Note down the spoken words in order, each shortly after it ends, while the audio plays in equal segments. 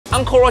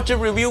Uncle Roger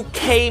reviewed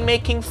Kay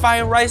making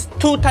fried rice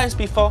 2 times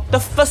before. The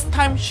first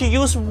time she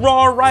used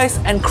raw rice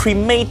and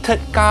cremated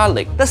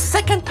garlic. The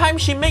second time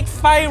she made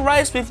fried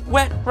rice with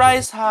wet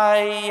rice.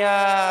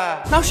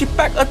 Hiya. Now she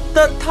back a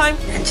 3rd time.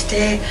 And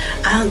today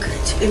I'm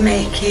going to be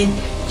making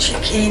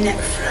chicken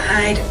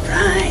fried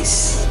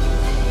rice.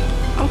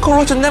 Uncle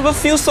Roger never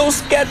feels so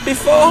scared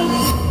before.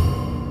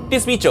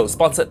 This video is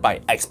sponsored by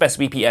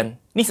ExpressVPN.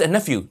 Niece and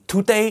nephew,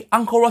 today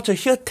Uncle Roger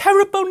hear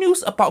terrible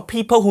news about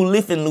people who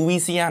live in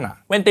Louisiana.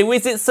 When they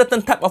visit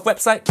certain type of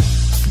website,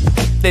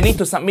 they need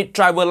to submit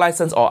driver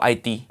license or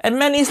ID. And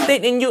many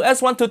states in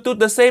US want to do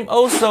the same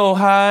also.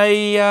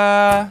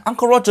 Hiya.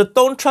 Uncle Roger,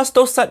 don't trust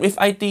those sites with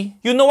ID.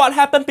 You know what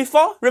happened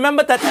before?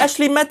 Remember that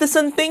Ashley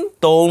Madison thing?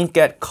 Don't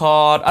get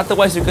caught,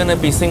 otherwise you're gonna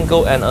be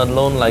single and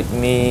alone like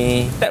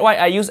me. That's why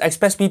I use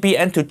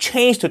ExpressVPN to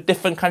change to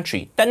different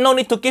country. Then no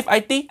need to give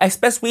ID.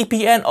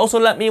 ExpressVPN also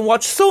let me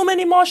watch so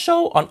many more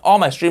shows on all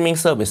my streaming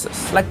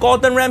services. Like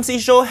Gordon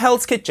Ramsay's show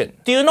Hell's Kitchen.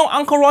 Do you know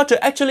Uncle Roger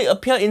actually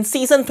appeared in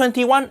season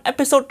 21,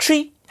 episode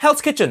 3?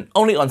 Hell's Kitchen,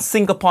 only on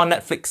Singapore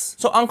Netflix.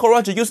 So Uncle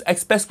Roger used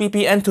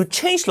ExpressVPN to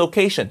change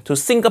location to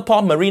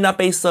Singapore Marina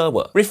Bay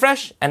server.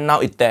 Refresh, and now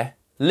it's there.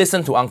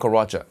 Listen to Uncle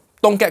Roger.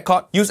 Don't get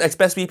caught. Use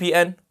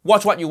ExpressVPN.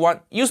 Watch what you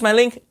want. Use my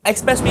link,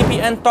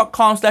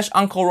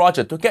 expressvpn.com/Uncle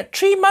Roger to get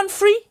 3 months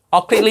free.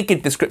 Or click link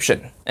in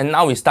description. And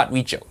now we start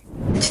video.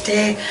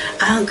 Today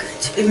I'm going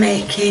to be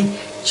making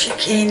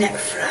chicken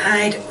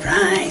fried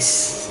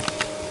rice.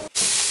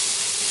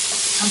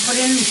 I'm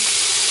putting...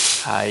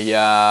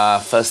 Hiya,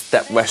 first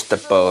step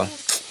vegetable.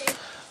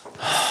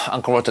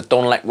 Uncle Roger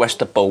don't like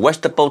vegetable.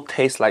 Vegetable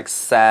tastes like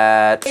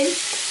sad.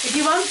 If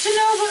you want to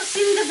know what's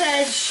in the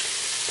veg,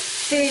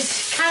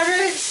 there's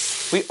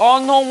carrots. We all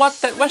know what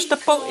that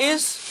vegetable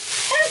is.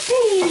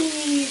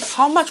 Peas.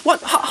 How much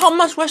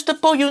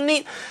vegetable you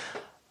need?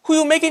 Who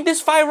you making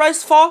this fried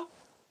rice for?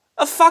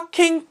 A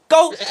fucking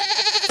goat?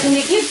 And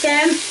you give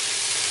them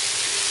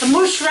a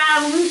mush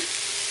round,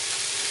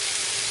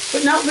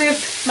 but not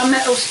with my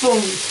metal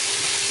spoon.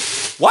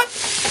 What?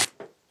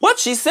 What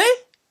she say?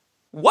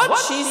 What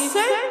she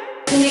say?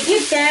 Can you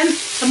give them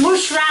a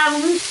mush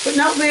round, but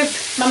not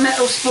with my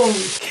metal spoon?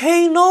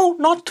 Kay, no,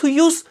 not to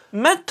use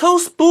metal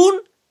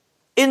spoon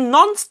in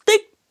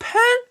non-stick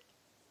pan?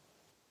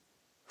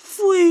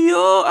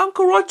 Fuyo,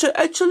 Uncle Roger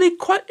actually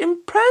quite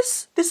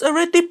impressed. This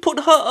already put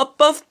her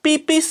above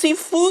BBC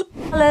food.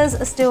 Colours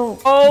are still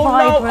No,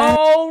 vibrant.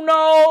 oh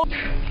no!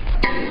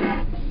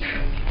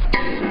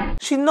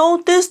 She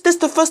know this? This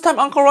the first time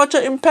Uncle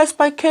Roger impressed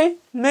by Kay?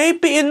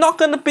 Maybe it's not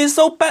gonna be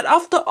so bad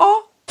after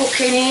all.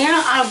 Okay, here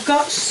I've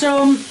got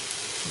some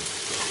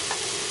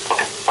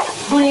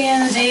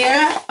onions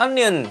here.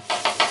 Onion.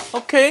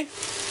 Okay.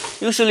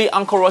 Usually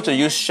Uncle Roger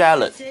use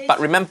shallot. But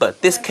remember,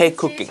 this Kay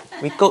cooking.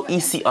 We go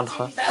easy on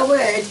her. Better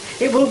word,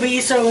 it will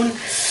be soon.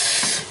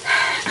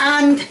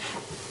 And...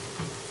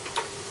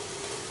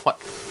 What?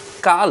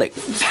 Garlic.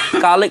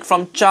 Garlic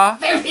from jar.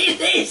 very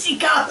lazy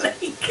garlic.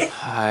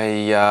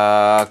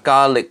 Hiya,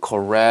 garlic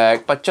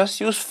correct, but just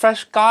use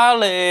fresh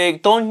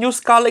garlic. Don't use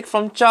garlic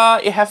from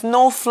jar, it have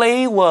no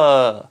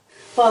flavor.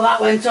 Well, that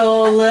went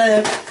all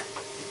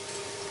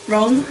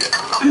wrong.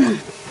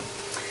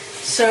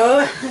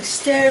 So, let's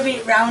stir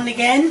it round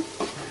again.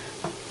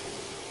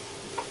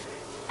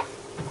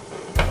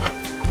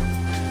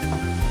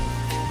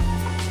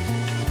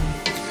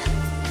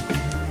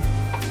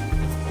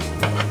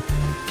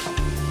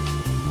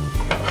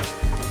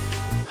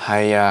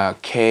 Hiya,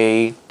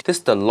 Kay. This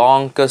is the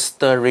longest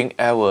stirring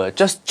ever.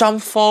 Just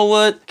jump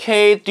forward.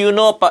 Kay, do you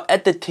know about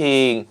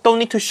editing? Don't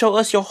need to show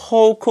us your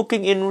whole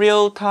cooking in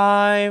real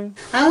time.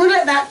 I'm going to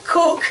let that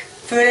cook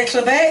for a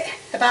little bit.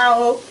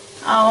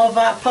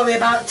 Probably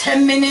about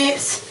 10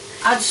 minutes.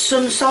 Add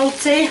some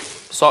salty.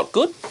 Salt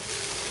good?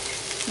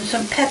 And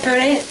some pepper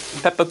in it.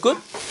 Pepper good?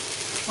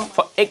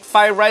 For egg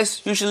fried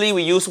rice, usually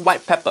we use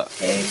white pepper.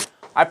 Okay.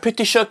 I'm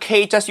pretty sure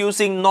Kay just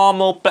using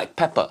normal black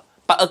pepper.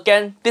 But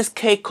again, this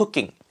Kay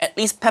cooking, at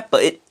least pepper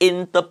it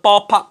in the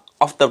ballpark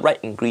of the right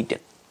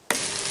ingredient.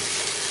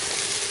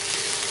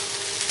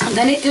 And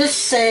then it does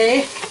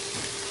say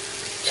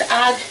to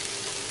add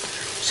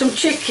some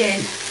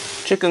chicken.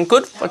 Chicken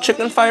good for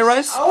chicken fried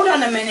rice? Hold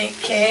on a minute,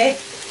 Kay.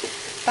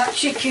 That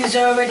chicken's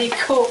already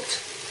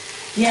cooked.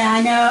 Yeah,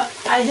 I know.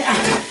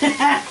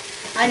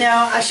 I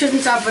know, I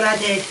shouldn't have, but I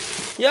did.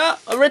 Yeah,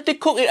 already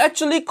cooked. It's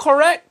actually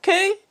correct,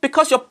 Kay?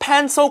 Because your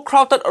pan's so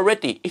crowded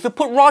already. If you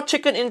put raw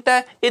chicken in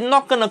there, it's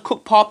not gonna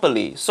cook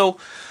properly. So,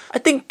 I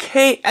think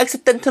Kay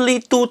accidentally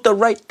do the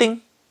right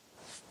thing.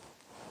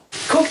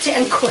 Cooked it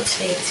and cut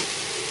it.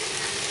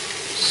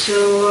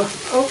 So,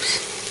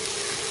 oops.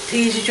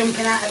 Peas are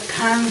jumping out of the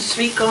pan,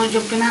 sweet corn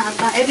jumping out of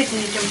the pan, everything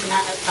is jumping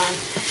out of the pan.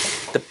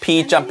 The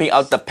pea jumping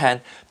out the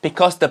pan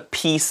because the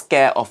pea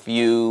scared of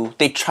you.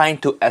 They trying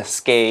to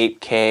escape,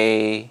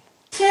 Kay.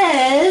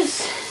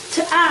 Says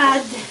to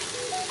add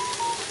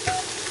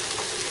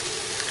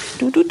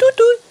Do.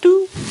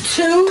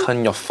 two.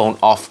 Turn your phone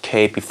off,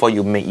 Kay, before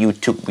you make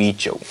YouTube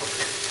video.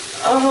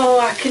 Oh,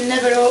 I can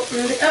never open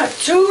it. Oh,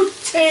 2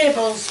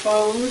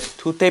 tablespoons.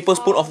 2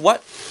 tablespoons of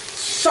what?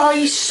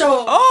 Soy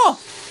sauce. Oh!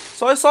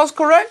 Soy sauce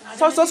correct?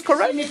 Soy sauce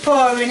correct? I'm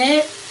pouring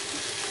it.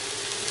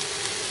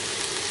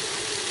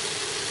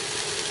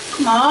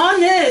 Come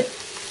on, Is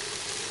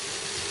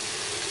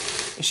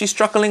she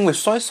struggling with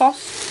soy sauce?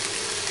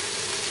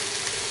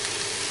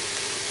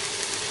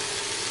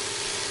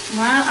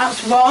 Well,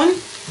 that's 1.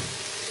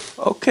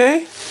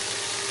 Okay.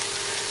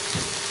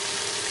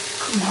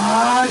 Come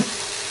on.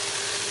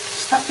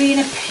 Stop being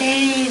a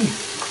pain.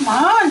 Come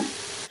on.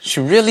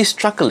 She's really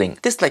struggling.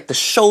 This is like the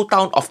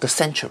showdown of the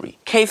century.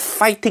 Kay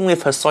fighting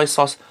with her soy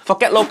sauce.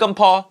 Forget Logan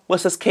Paul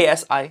versus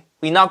KSI.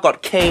 We now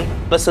got Kay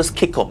versus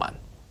Kikoman.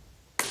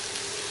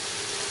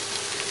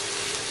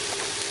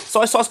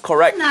 Soy sauce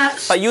correct,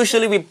 but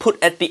usually we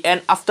put at the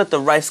end after the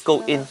rice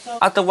go in.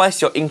 Otherwise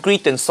your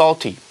ingredient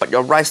salty, but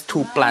your rice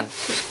too bland.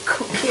 Just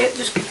cook it,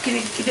 just give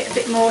it a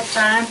bit more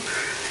time.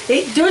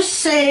 It does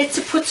say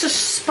to put a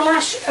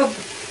splash of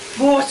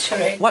water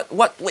in. What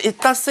it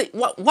does say,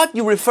 what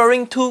you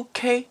referring to,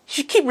 Kay?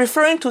 You keep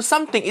referring to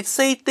something. It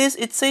say this,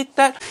 it say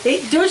that.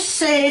 It does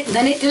say,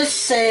 then it does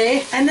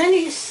say, and then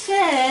it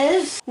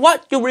says...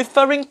 What you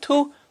referring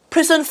to?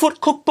 Prison food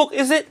cookbook,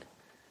 is it?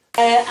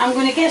 I'm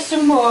going to get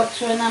some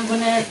water and I'm going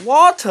to...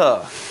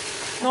 Water?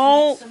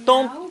 No,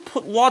 don't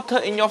put water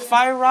in your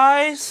fried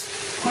rice.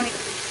 Put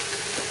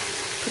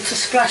a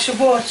splash of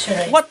water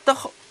in. What the...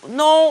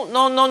 No.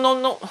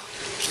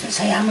 Doesn't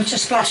say how much a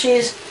splash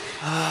is.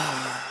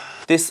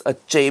 This a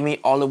Jamie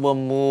Oliver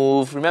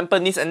move. Remember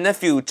niece and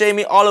nephew?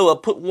 Jamie Oliver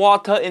put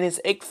water in his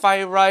egg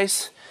fried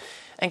rice.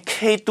 And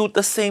Kay do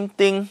the same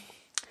thing.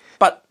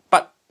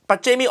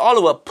 But Jamie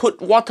Oliver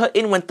put water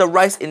in when the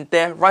rice in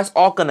there. Rice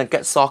all gonna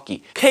get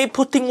soggy. Kay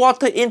putting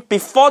water in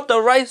before the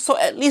rice, so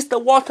at least the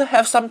water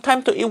have some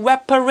time to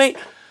evaporate.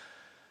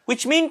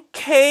 Which means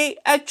Kay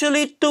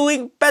actually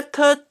doing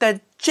better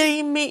than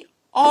Jamie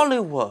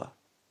Oliver.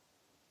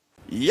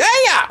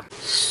 Yeah!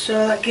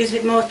 So that gives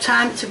it more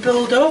time to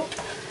build up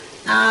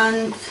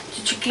and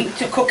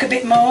to cook a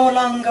bit more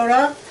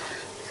longer.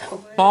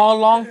 More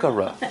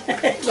longer.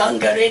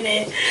 Longer in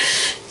it.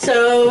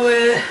 So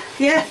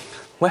yeah.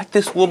 Where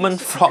this woman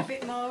from?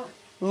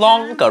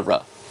 Longer.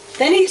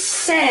 Then it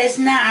says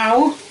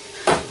now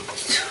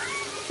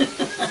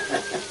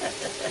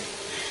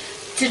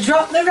to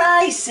drop the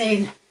rice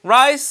in.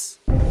 Rice.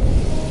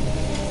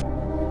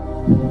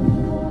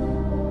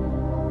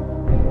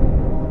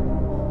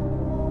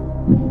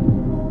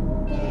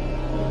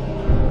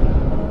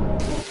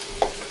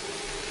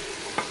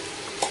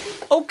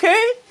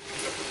 Okay.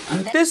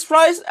 This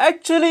rice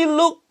actually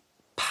look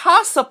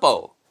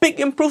passable. Big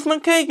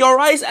improvement, Kay. Your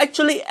rice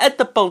actually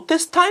edible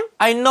this time.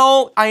 I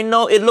know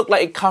it looked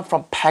like it come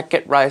from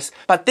packet rice,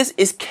 but this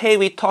is Kay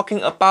we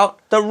talking about.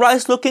 The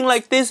rice looking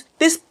like this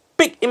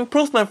big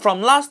improvement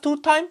from last 2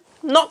 times.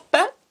 Not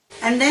bad.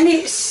 And then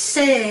it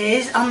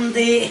says on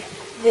the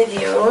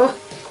video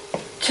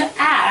to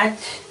add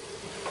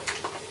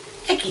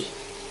eggy.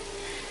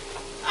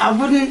 I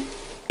wouldn't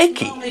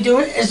normally do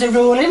it as a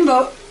rolling,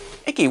 but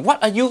Eggy,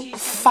 what are you,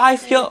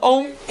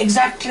 5-year-old?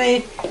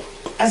 Exactly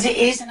as it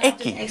is,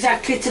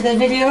 exactly to the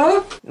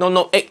video.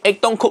 No, egg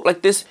don't cook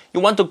like this.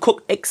 You want to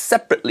cook egg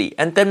separately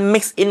and then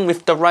mix in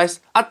with the rice.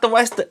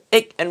 Otherwise the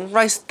egg and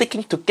rice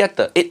sticking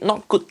together. It's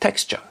not good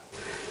texture.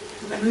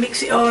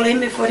 Mix it all in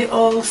before it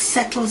all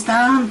settles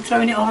down,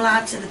 throwing it all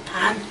out of the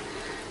pan.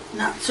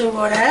 Not to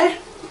worry.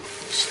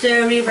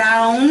 Stir it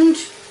round.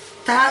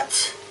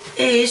 That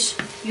is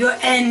your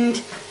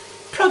end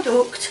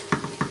product.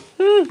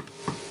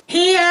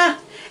 Here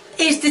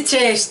is the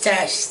taste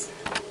test.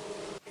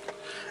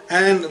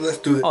 And let's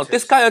do it. Oh,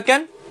 this guy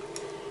again?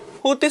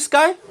 Who this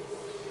guy?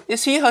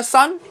 Is he her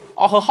son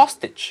or her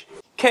hostage?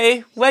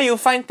 Okay, where you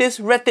find this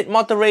Reddit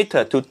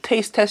moderator to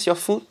taste test your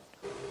food?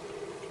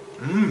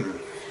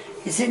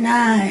 Is it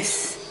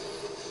nice?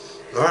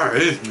 That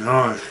is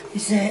nice.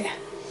 Is it?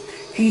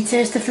 Can you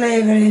taste the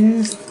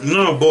flavourings?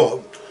 No,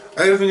 but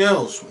everything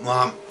else,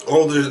 like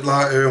all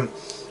the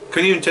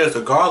can you even taste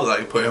the garlic that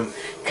you put in?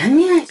 Can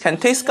you? Can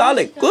taste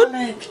garlic. Good.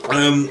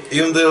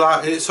 Even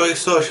the soy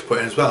sauce you put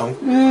in as well.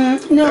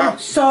 No,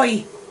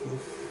 soy.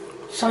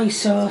 Soy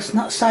sauce,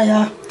 not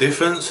soya.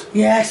 Difference?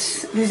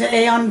 Yes, there's an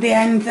A on the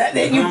end.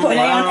 You put an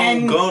A on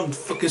end. Oh God,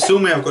 fucking sue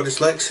me, I've got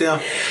dyslexia.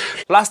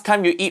 Last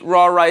time you eat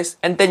raw rice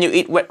and then you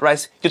eat wet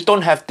rice, you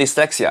don't have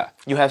dyslexia.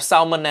 You have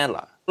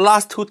salmonella.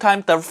 Last 2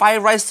 times the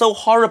fried rice so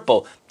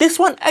horrible. This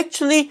one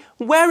actually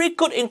very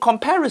good in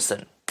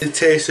comparison. The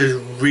taste is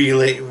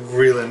really,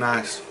 really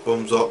nice.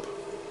 Thumbs up.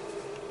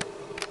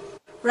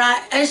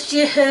 Right, as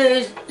you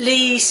heard,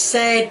 Lee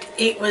said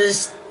it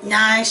was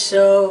nice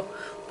or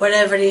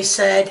whatever he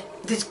said.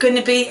 There's going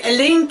to be a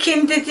link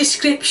in the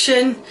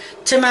description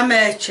to my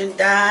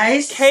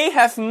merchandise. Kay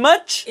have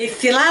much?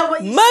 If you like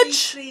what you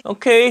see, please.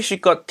 Okay, she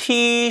got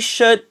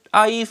t-shirt,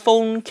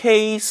 iPhone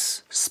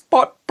case,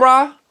 sport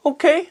bra.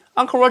 Okay,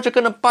 Uncle Roger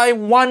gonna buy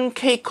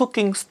 1K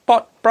cooking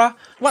sport bra.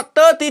 What,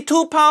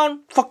 £32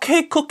 for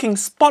K cooking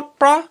sport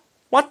bra?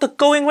 What the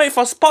going rate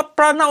for sport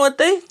bra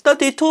nowadays?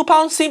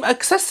 £32 seem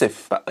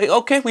excessive. But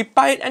okay, we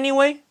buy it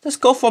anyway. Let's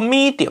go for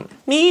medium.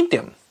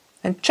 Medium.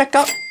 And check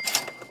out.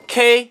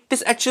 Okay,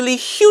 this is actually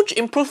huge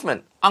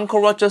improvement.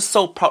 Uncle Roger's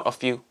so proud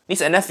of you.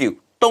 Niece and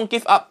nephew, don't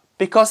give up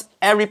because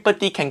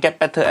everybody can get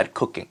better at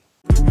cooking.